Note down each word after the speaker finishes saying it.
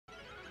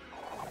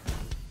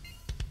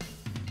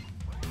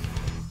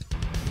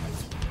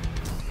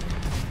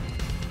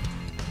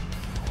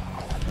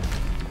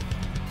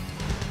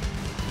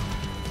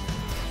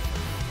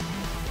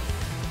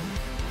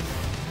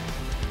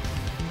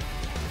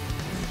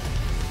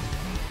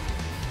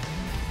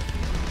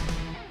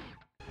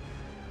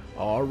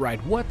Alright,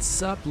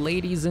 what's up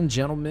ladies and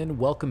gentlemen?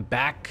 Welcome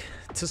back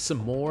to some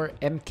more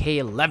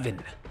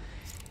MK11.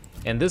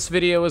 And this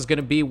video is going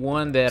to be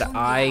one that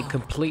I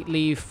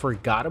completely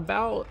forgot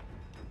about.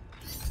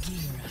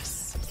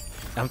 Geras.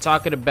 I'm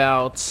talking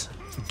about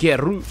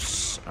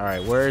Geras.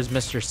 Alright, where's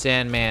Mr.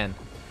 Sandman?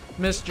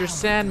 Mr.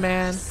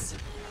 Sandman,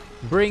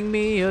 bring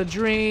me a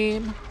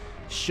dream.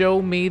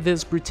 Show me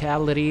this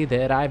brutality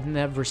that I've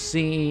never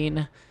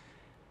seen.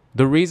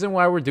 The reason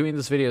why we're doing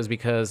this video is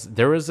because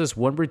there was this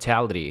one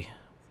brutality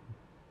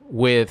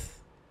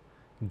with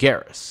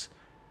Geras,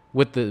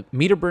 with the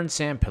meter burn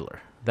sand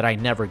pillar that I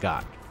never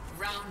got.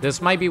 This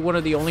might be one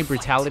of the only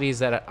brutalities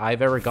that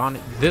I've ever gone.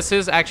 This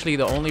is actually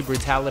the only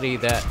brutality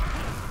that,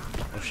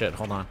 oh shit,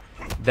 hold on,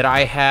 that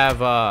I have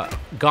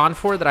gone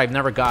for that I've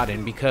never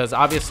gotten, because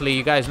obviously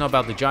you guys know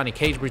about the Johnny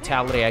Cage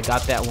brutality. I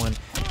got that one,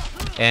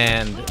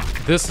 and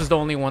this is the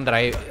only one that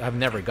I've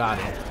never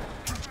gotten.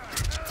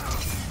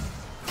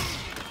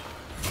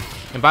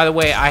 And by the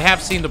way, I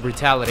have seen the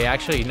brutality. I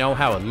actually know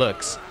how it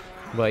looks.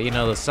 But, you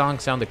know, the song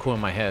sounded cool in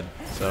my head.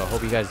 So, I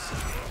hope you guys,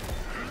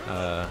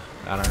 I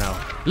don't know.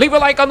 Leave a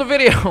like on the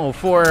video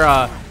for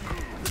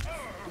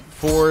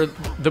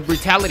the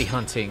brutality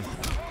hunting.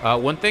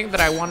 One thing that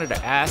I wanted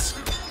to ask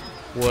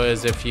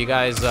was if you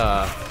guys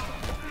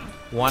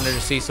wanted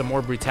to see some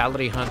more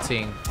brutality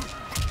hunting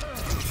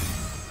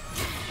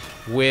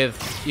with,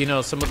 you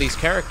know, some of these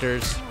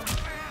characters.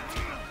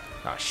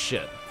 Oh,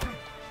 shit.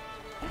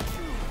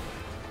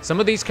 Some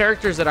of these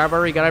characters that I've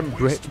already got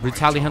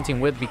brutality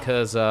hunting with,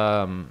 because,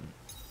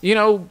 you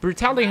know,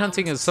 brutality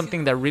hunting is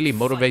something that really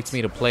motivates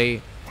me to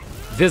play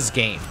this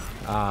game.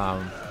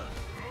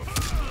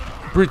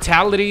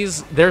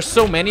 Brutalities, there's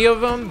so many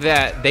of them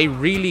that they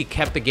really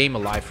kept the game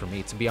alive for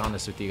me, to be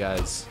honest with you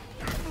guys.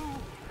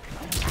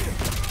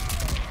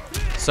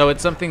 So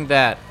it's something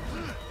that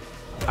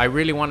I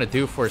really want to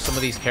do for some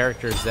of these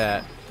characters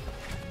that...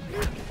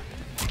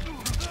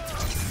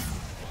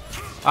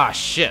 Ah,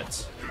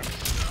 shit.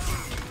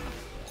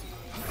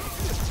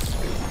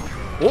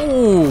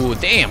 Oh,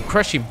 damn,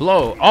 crushing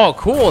blow. Oh,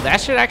 cool.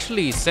 That shit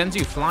actually sends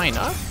you flying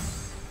up.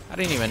 I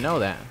didn't even know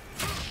that.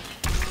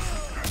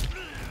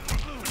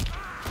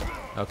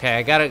 Okay,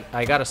 I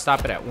gotta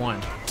stop it at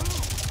 1.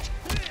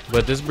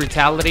 But this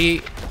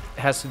brutality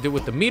has to do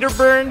with the meter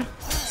burn,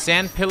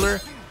 sand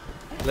pillar.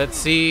 Let's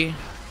see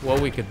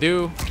what we could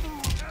do.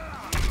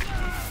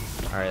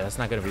 All right, that's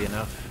not gonna be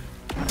enough.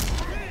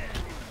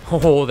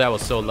 Oh, that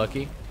was so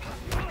lucky.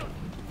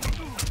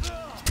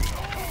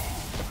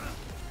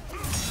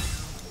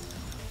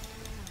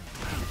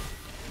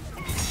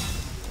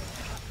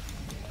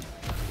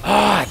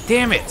 Ah,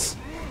 damn it.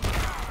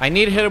 I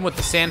need to hit him with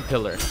the sand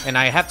pillar, and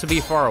I have to be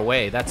far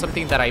away. That's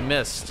something that I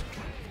missed.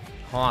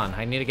 Hold on,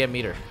 I need to get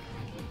meter.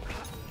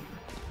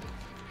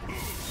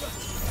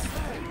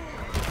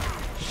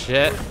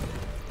 Shit.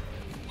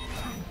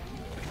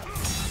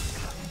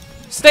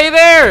 Stay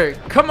there!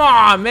 Come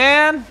on,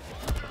 man!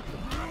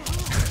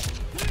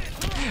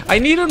 I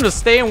need him to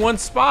stay in one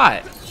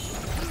spot.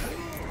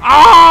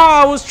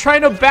 Ah, I was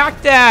trying to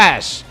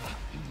backdash.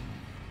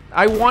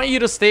 I want you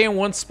to stay in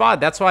one spot.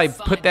 That's why I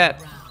put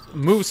that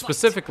move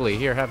specifically.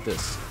 Here, have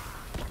this.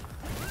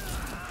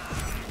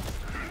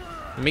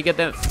 Let me get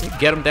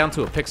him down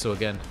to a pixel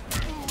again.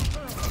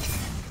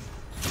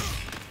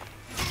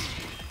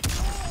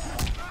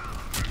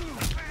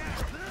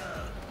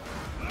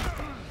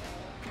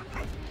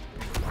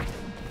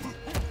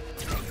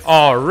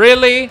 Oh,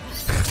 really?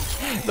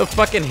 The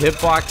fucking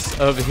hitbox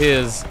of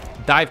his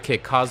dive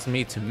kick caused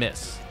me to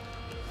miss.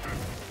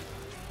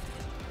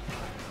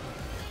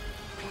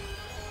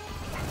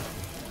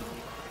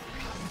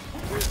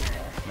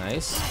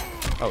 Nice.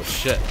 Oh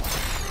shit.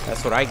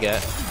 That's what I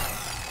get.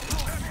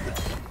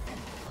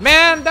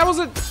 Man, that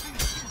wasn't...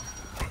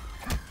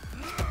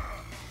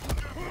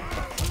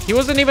 He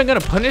wasn't even gonna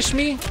punish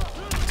me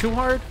too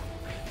hard.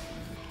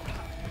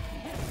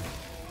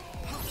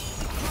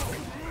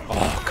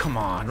 Oh, come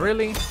on,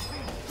 really?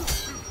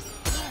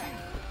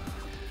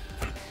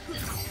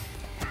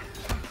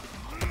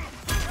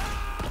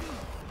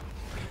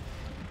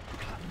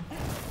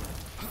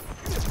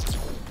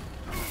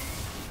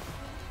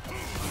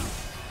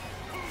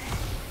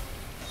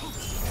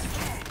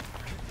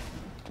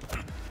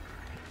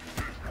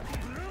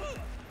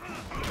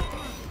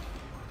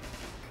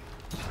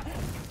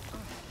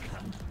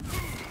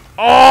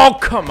 Oh,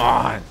 come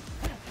on.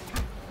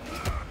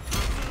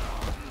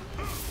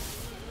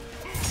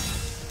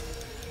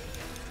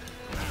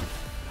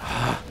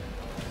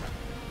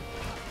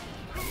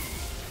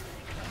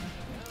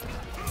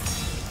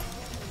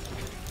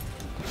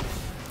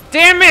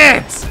 Damn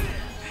it!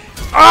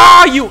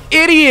 Oh, you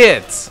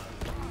idiot!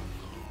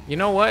 You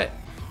know what?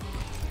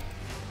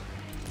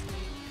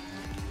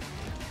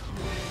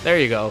 There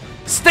you go.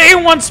 Stay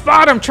in one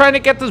spot. I'm trying to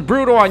get this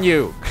brutal on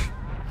you.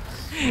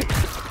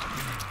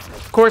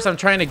 Of course, I'm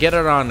trying to get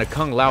it on the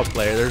Kung Lao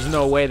player. There's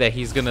no way that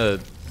he's gonna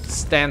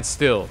stand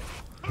still.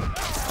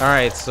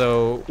 Alright,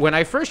 so when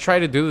I first tried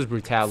to do this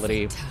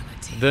brutality,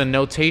 the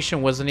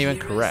notation wasn't even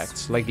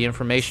correct. Like, the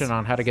information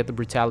on how to get the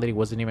brutality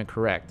wasn't even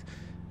correct.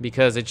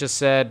 because it just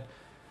said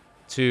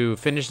to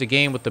finish the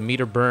game with the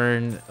meter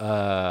burn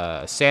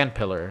sand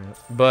pillar.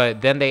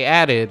 But then they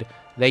added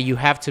that you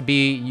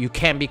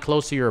can't be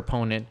close to your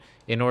opponent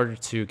in order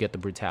to get the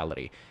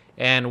brutality.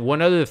 And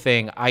one other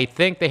thing, I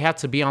think they have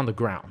to be on the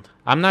ground.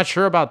 I'm not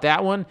sure about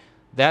that one.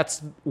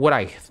 That's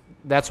why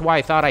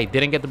I thought I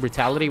didn't get the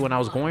brutality when I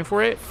was going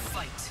for it.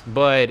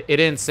 But it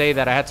didn't say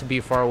that I had to be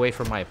far away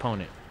from my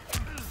opponent.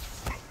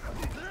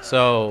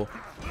 So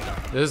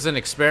this is an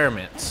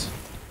experiment.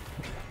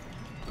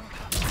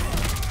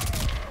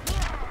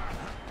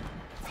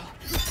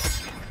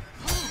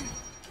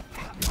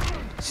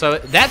 So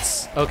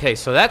that's okay,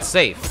 so that's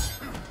safe.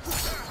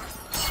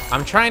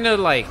 I'm trying to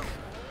like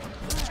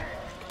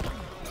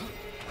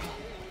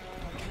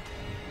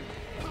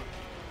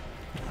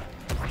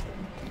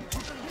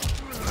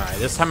Alright,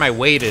 this time I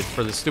waited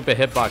for the stupid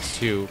hitbox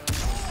to.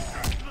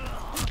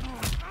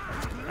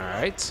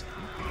 Alright.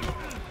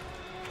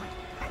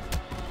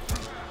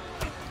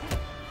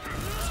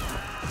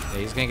 Yeah,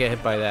 he's gonna get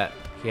hit by that.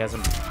 He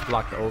hasn't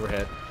blocked the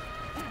overhead.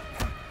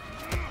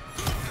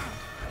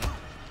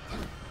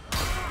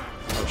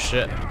 Oh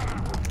shit.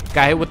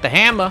 Got hit with the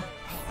hammer.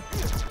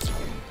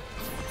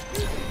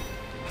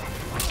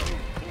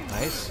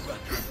 Nice.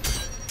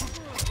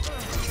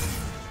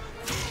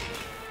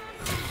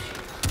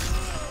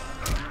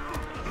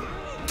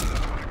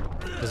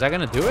 Is that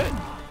gonna do it?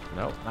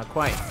 No, not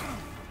quite.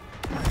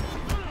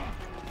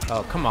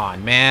 Oh, come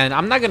on, man.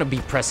 I'm not gonna be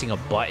pressing a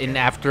button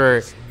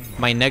after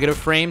my negative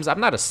frames. I'm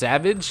not a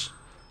savage.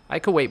 I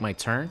could wait my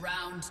turn.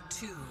 Round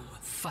 2,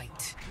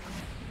 fight.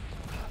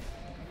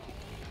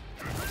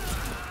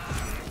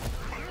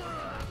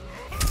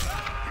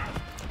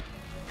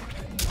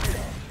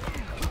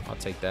 I'll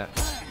take that.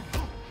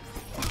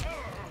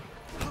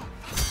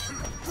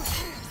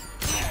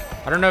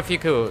 I don't know if you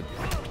could.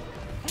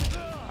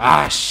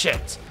 Ah,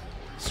 shit.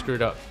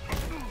 Screwed up.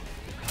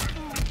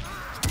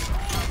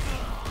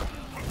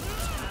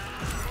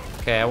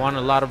 Okay, I want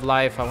a lot of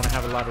life. I want to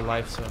have a lot of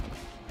life, so.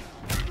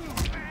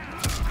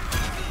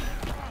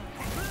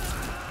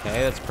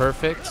 Okay, that's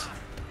perfect.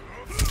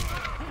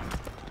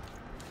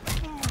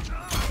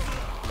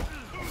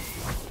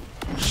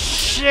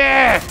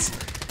 Shit!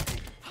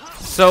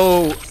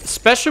 So,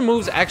 special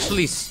moves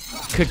actually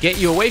could get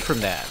you away from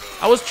that.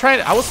 I was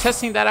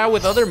testing that out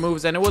with other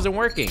moves and it wasn't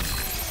working.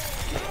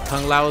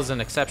 Kung Lao is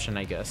an exception,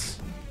 I guess.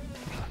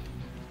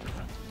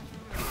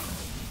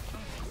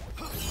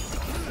 Oh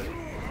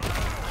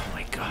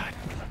my god.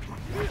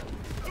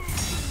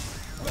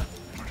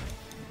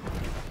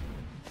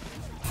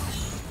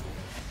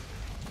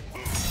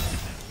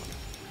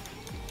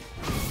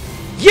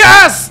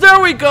 Yes! There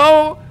we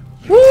go!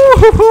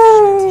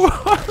 Woo-hoo-hoo!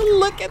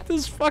 Look at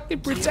this fucking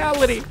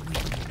brutality.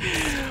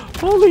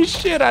 Holy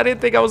shit, I didn't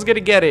think I was gonna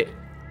get it.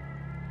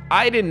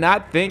 I did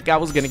not think I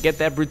was gonna get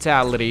that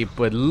brutality,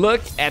 but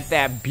look at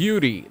that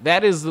beauty.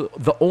 That is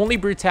the only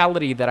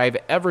brutality that I've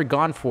ever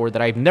gone for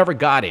that I've never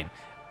gotten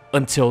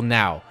until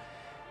now.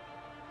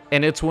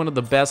 And it's one of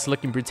the best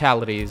looking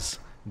brutalities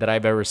that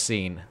I've ever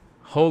seen.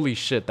 Holy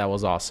shit, that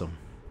was awesome.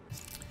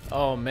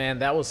 Oh man,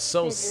 that was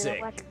so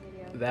sick.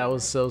 That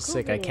was so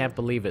sick. I can't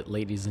believe it,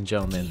 ladies and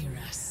gentlemen.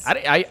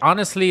 I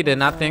honestly did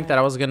not think that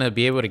I was gonna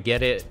be able to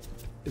get it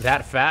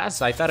that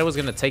fast. I thought it was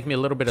gonna take me a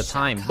little bit of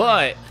time,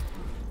 but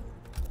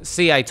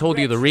see, I told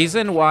you the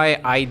reason why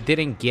I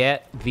didn't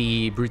get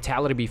the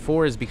brutality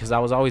before is because I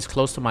was always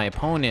close to my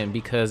opponent,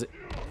 because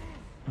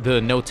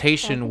the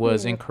notation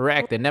was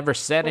incorrect. It never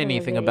said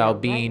anything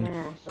about being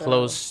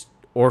close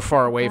or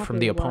far away from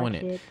the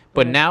opponent.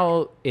 But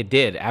now it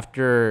did.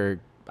 After,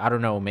 I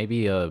don't know,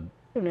 maybe a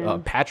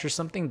patch or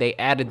something, they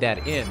added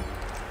that in.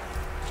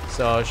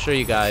 So I'll show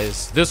you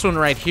guys. This one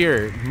right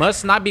here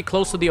must not be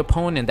close to the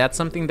opponent. That's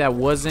something that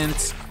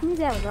wasn't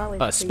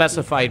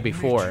specified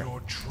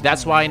before.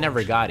 That's why I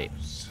never got it.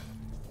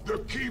 The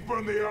keeper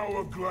on the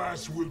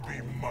hourglass will be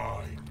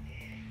mine.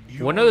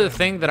 One other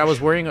thing that I was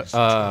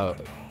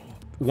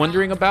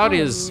wondering about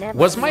is,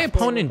 was my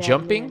opponent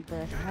jumping?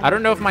 I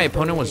don't know if my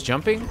opponent was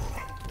jumping.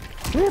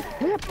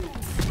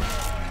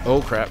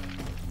 Oh crap.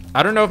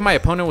 I don't know if my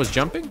opponent was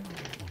jumping.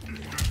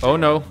 Oh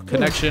no,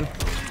 connection.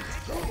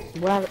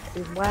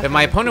 If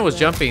my opponent was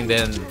jumping,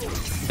 then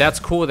that's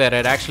cool that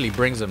it actually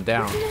brings him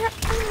down.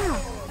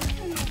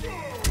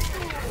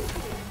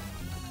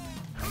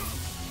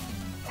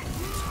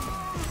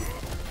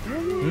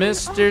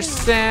 Mr.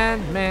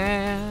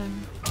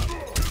 Sandman.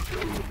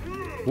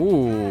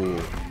 Ooh,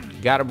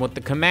 got him with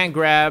the command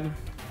grab.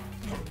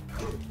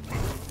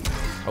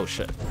 Oh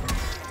shit.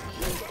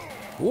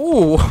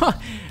 Ooh,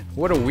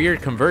 what a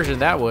weird conversion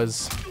that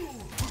was.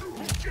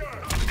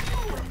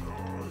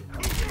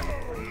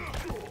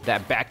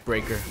 That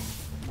backbreaker.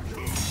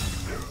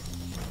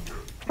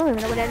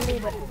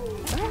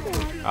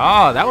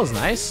 Oh, that was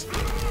nice.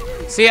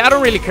 See, I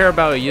don't really care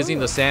about using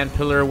the sand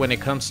pillar when it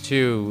comes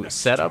to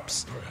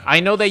setups. I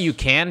know that you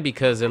can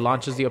because it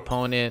launches the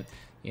opponent.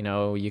 You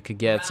know, you could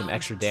get some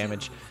extra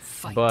damage.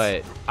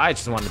 But I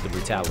just wanted the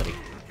brutality.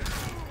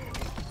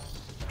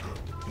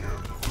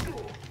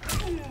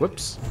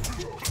 Whoops.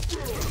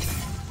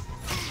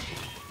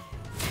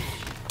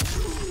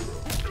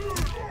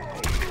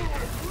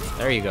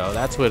 There you go.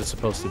 That's what it's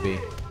supposed to be.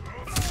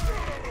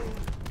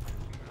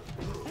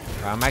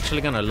 I'm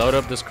actually gonna load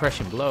up this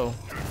crushing blow.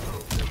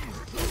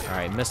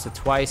 Alright, missed it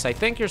twice. I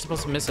think you're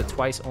supposed to miss it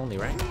twice only,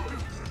 right?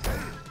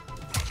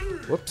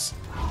 Whoops.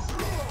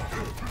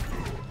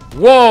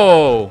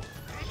 Whoa!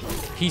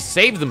 He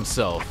saved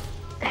himself.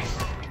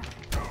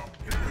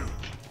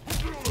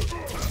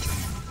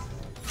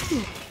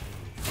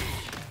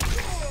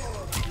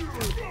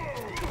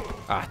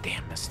 Ah,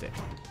 damn, missed it.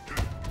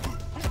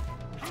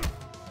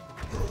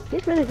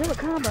 He's really good at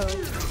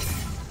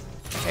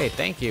combos. Hey,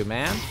 thank you,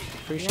 man.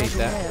 Appreciate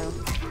that.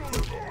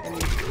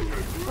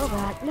 Oh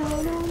god,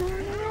 no, no, no,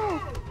 no,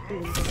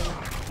 no.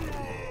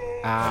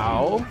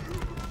 Ow.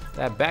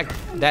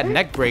 That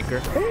neck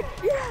breaker.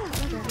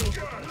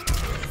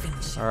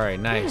 Alright,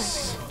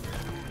 nice.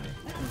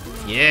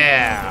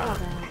 Yeah.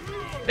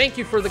 Thank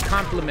you for the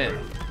compliment.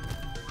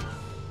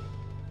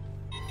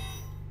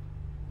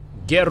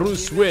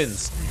 Geras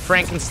wins.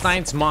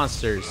 Frankenstein's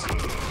monsters.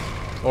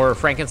 Or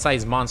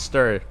Frankenstein's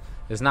monster.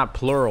 It's not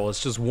plural, it's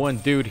just one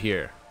dude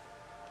here.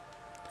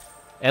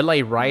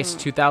 LA Rice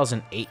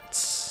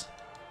 2008.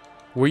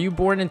 Were you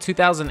born in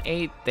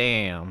 2008?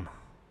 Damn.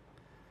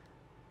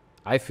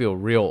 I feel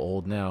real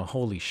old now.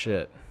 Holy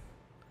shit.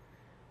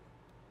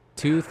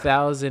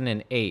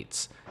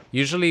 2008.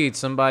 Usually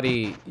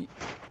somebody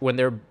when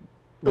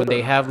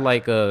they have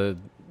like a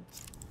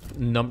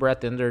number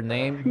at the end of their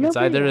name, it's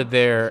either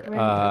their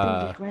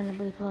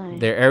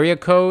area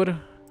code,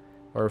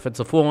 or if it's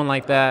a full one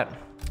like that,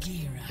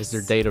 is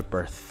their date of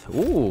birth.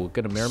 Ooh,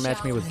 gonna mirror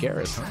match me with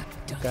Geras, huh?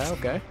 Okay,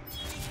 okay.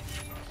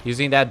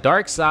 Using that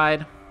dark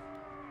side.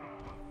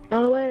 The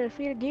only way to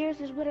defeat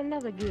Geras is with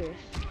another Geras.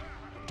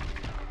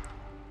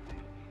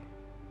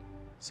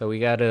 So we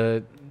got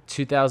a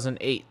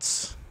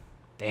 2008.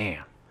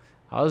 Damn.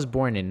 I was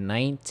born in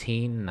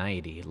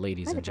 1990,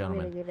 ladies and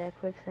gentlemen.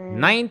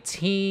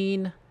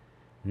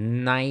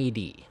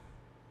 1990.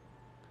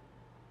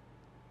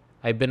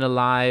 I've been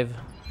alive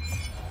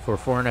for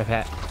four and a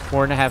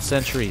half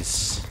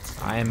centuries.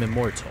 I am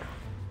immortal.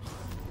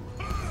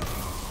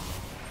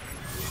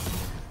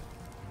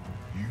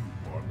 You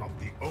are not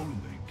the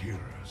only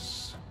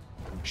Geras.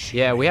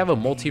 Yeah, we have a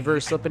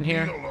multiverse up in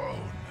here.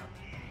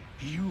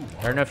 You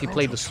I don't know if you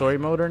played the story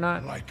mode or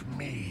not. like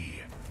me.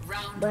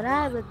 But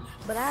I look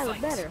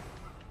better.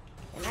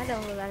 And I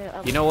don't look like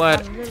a, You know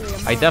what? I'm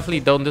literally a I definitely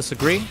don't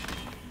disagree.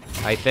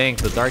 I think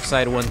the dark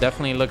side one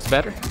definitely looks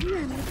better.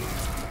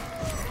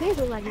 His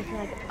look like it's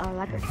like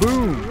a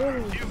Boom.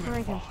 really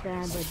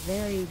Frankenstein, but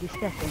very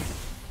disgusting.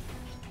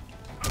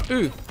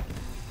 Ooh.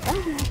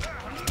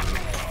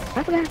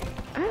 I forgot.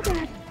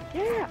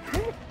 Yeah.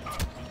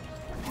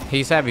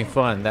 He's having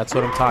fun. That's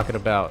what I'm talking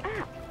about.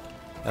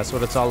 That's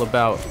what it's all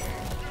about.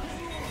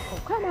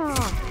 Oh, come on.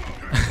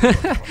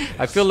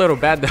 I feel a little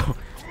bad though.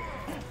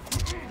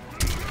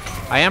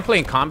 I am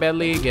playing Kombat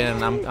League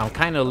and I'm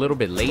kind of a little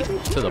bit late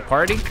to the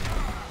party.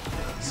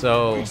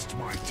 So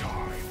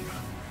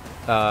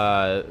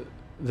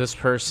this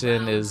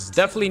person is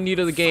definitely new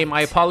to the game.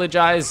 I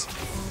apologize.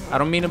 I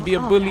don't mean to be a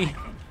bully.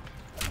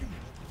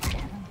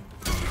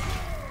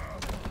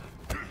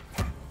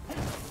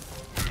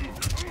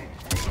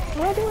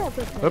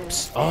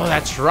 Oops. Oh,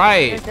 that's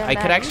right. I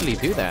could actually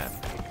do that.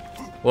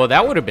 Well,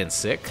 that would have been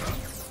sick.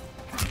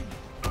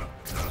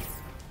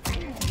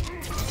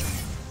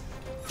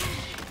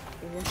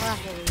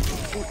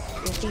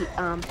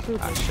 Ah,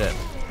 shit.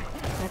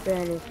 That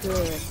band is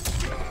good.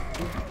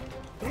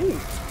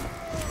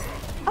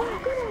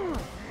 Oh, come on!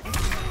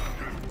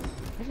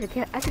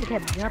 I should have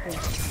kept jumping.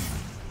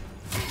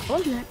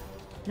 Oh, no.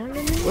 No.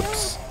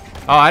 Whoops.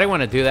 Oh, I didn't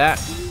want to do that.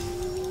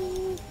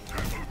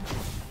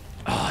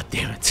 Oh,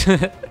 damn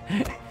it.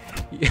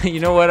 You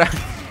know what? I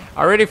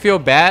already feel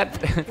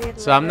bad,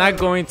 so I'm not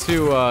going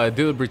to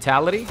do the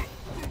brutality.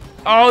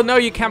 Oh, no,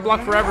 you can't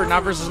block forever.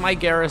 Not versus my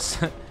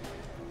Geras.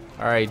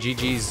 Alright,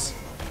 GG's.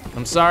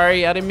 I'm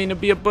sorry. I didn't mean to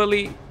be a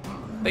bully.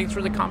 Thanks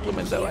for the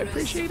compliment, though. I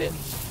appreciate it.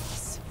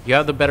 You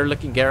have the better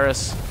looking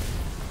Geras,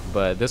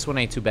 but this one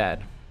ain't too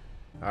bad.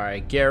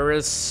 Alright,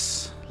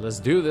 Geras. Let's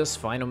do this.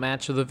 Final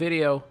match of the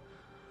video.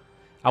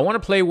 I want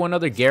to play one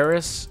other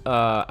Geras.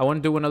 I want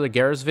to do another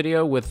Geras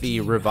video with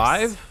the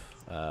revive.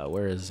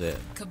 Where is it?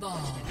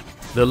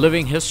 The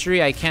living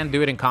history. I can't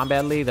do it in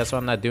Kombat League. That's why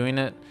I'm not doing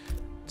it.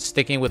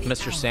 Sticking with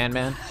Mr.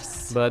 Sandman.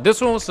 But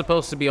this one was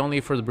supposed to be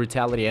only for the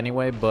brutality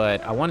anyway.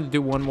 But I wanted to do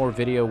one more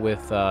video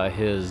with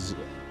his,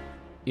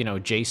 you know,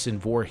 Jason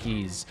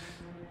Voorhees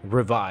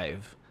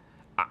revive.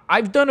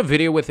 I've done a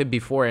video with it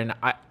before, and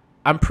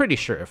I'm pretty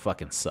sure it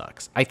fucking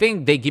sucks. I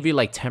think they give you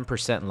like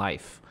 10%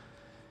 life.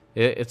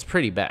 It's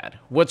pretty bad.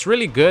 What's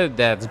really good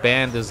that's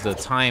banned is the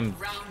time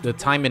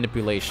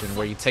manipulation,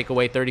 where you take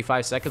away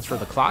 35 seconds for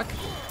the clock.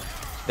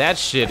 That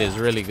shit is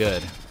really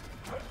good.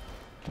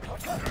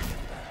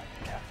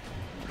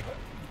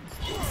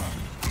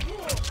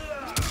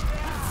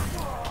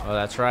 Oh,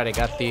 that's right. I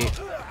got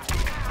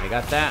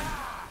that.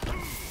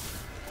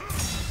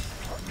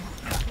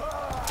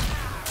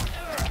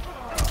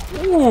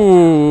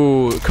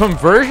 Ooh,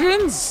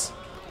 conversions?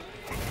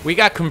 We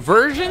got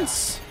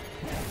conversions?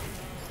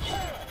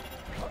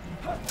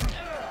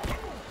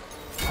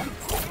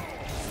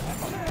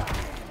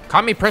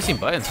 Caught me pressing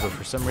buttons, but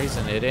for some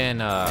reason it didn't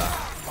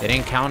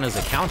count as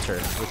a counter,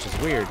 which is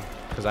weird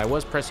because I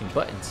was pressing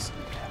buttons.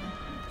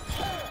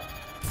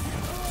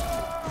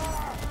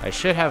 I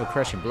should have a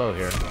crushing blow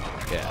here.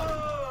 Yeah.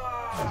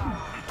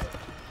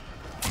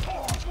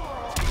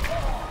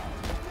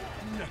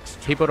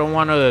 People don't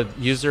want to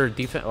use their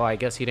defense. Oh, I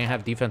guess he didn't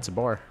have defensive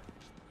bar.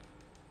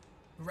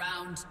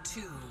 Round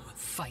 2,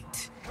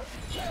 fight.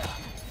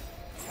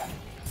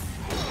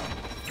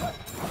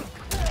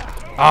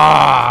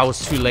 Ah, I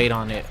was too late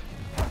on it.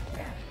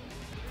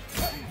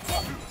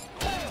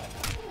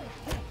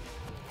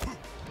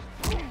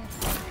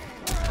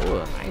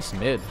 Oh, nice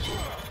mid.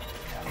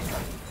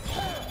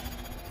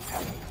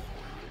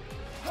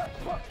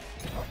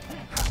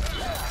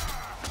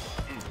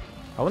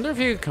 I wonder if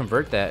you could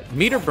convert that.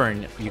 Meter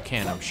burn, you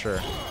can, I'm sure.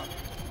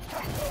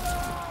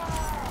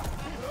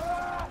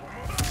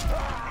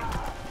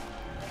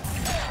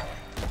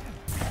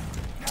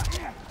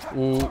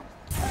 Ooh.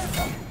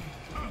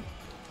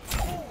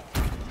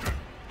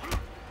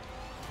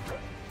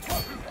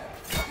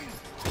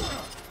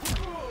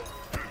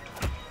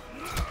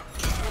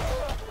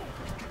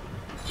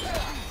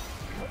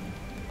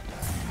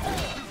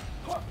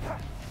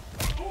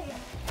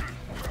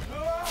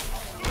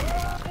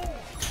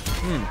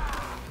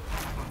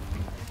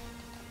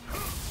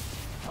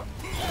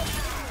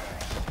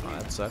 Oh,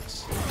 that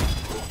sucks.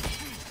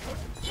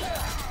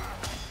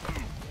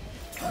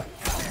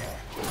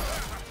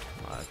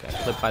 Okay,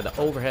 flipped by the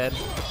overhead.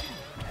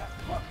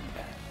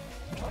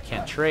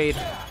 Can't trade.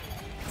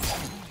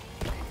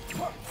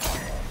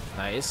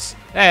 Nice.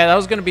 Hey, that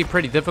was going to be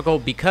pretty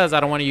difficult because I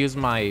don't want to use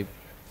my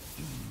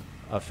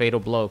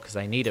fatal blow because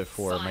I need it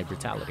for my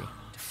brutality.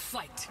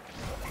 Fight.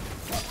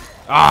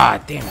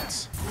 Ah, damn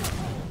it.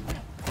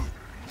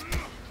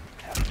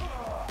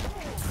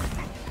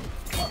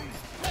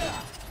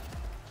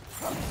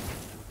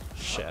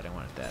 Shit, I didn't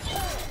want that.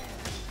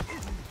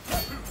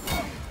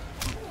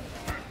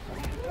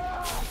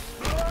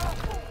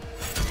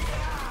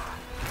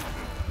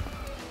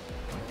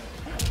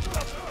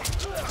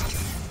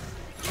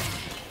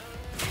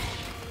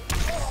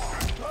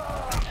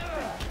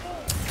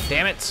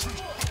 Damn it.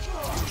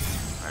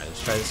 Alright,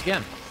 let's try this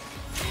again.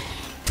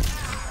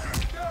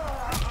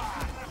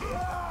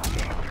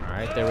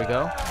 Alright, there we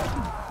go.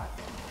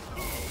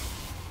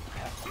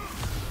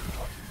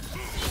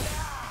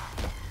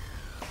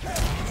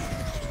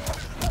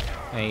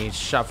 And he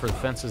shot for the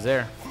fences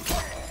there.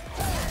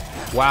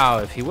 Wow,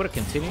 if he would have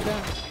continued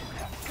that.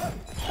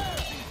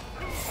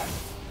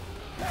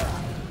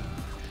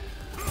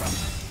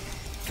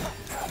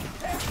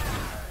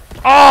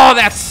 Oh,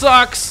 that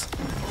sucks.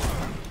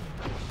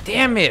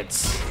 Damn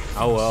it.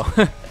 Oh,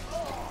 well.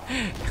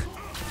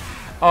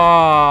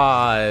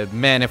 Oh,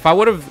 man. If I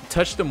would have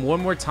touched him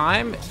one more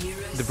time,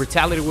 the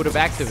brutality would have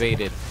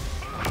activated.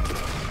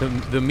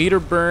 The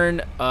meter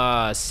burn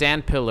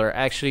sand pillar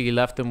actually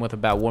left him with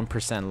about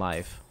 1%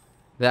 life.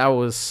 That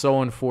was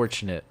so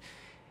unfortunate.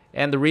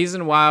 And the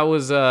reason why I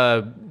was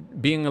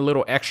being a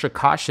little extra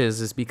cautious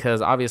is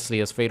because obviously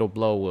his fatal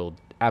blow will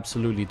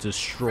absolutely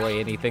destroy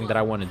anything that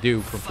I want to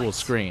do from full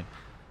screen.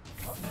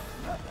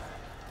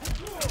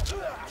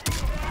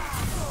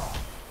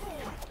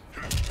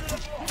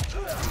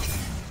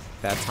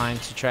 Bad time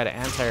to try to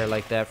anti-air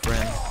like that,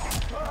 friend.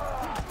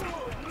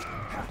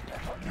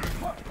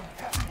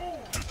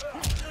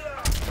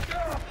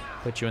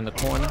 Put you in the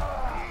corner.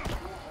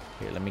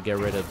 Here, let me get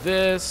rid of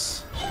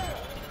this.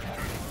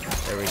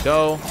 There we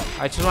go.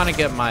 I just want to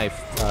get my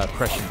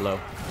crushing blow.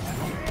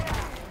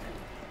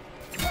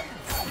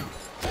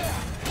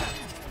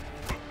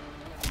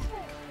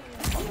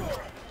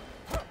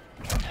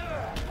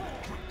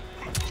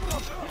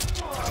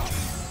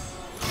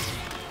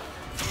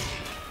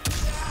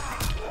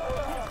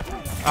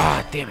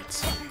 Ah, damn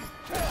it.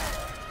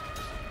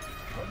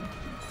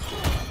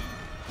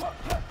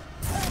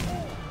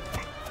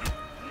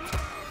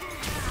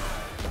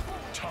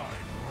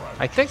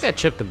 I think that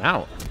chipped him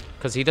out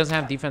because he doesn't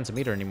have defensive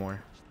meter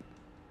anymore.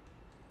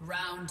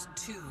 Round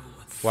 2.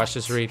 Watch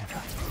this read.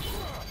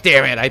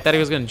 Damn it, I thought he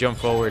was going to jump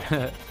forward.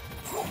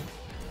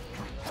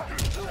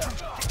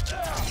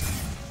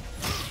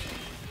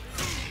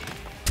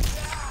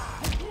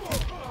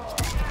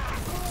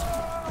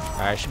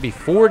 Alright, should be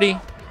 40.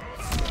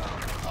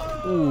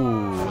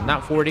 Ooh,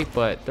 not 40,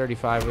 but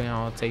 35. You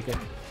know, I'll take it.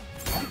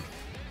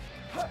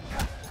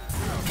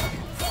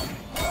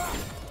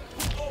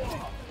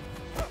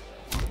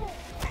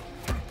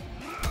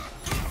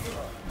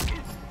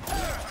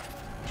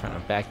 Trying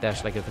to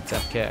backdash like if it's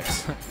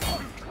FKX.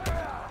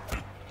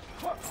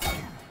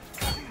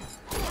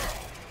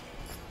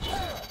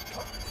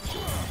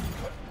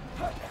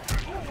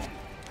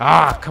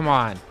 Ah, come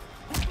on.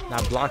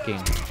 Not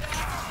blocking.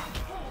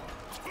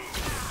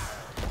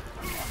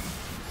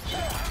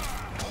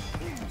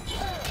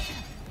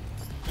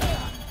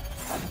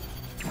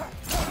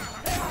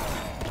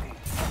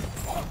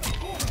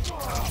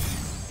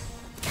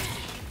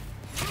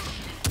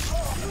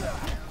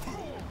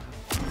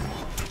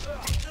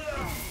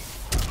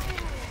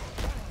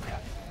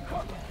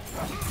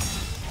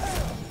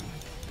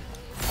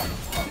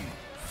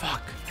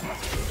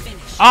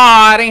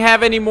 I didn't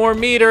have any more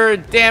meter.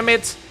 Damn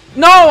it.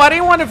 No, I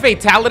didn't want to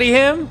fatality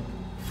him.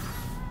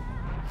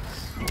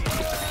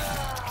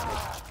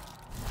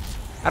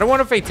 I don't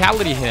want to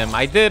fatality him.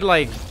 I did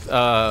like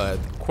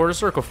quarter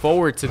circle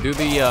forward to do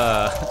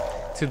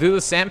the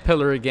sand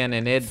pillar again,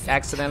 and it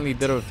accidentally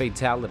did a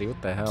fatality.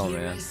 What the hell,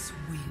 man?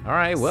 All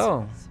right,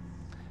 well,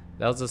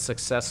 that was a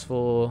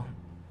successful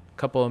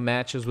couple of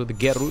matches with the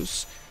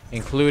Geras,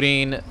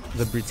 including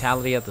the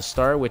brutality at the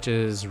start, which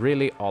is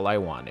really all I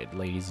wanted,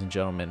 ladies and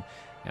gentlemen,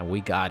 and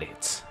we got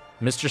it.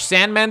 Mr.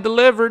 Sandman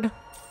delivered.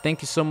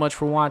 Thank you so much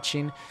for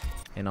watching,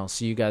 and I'll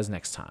see you guys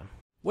next time.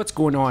 What's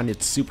going on?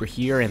 It's Super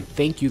here, and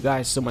thank you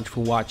guys so much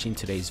for watching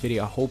today's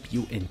video. I hope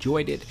you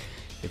enjoyed it.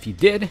 If you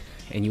did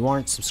and you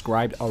aren't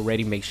subscribed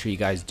already, make sure you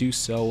guys do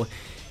so.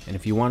 And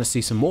if you want to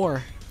see some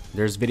more,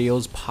 there's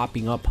videos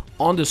popping up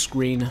on the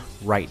screen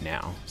right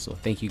now. So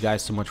thank you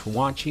guys so much for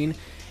watching,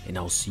 and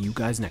I'll see you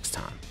guys next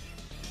time.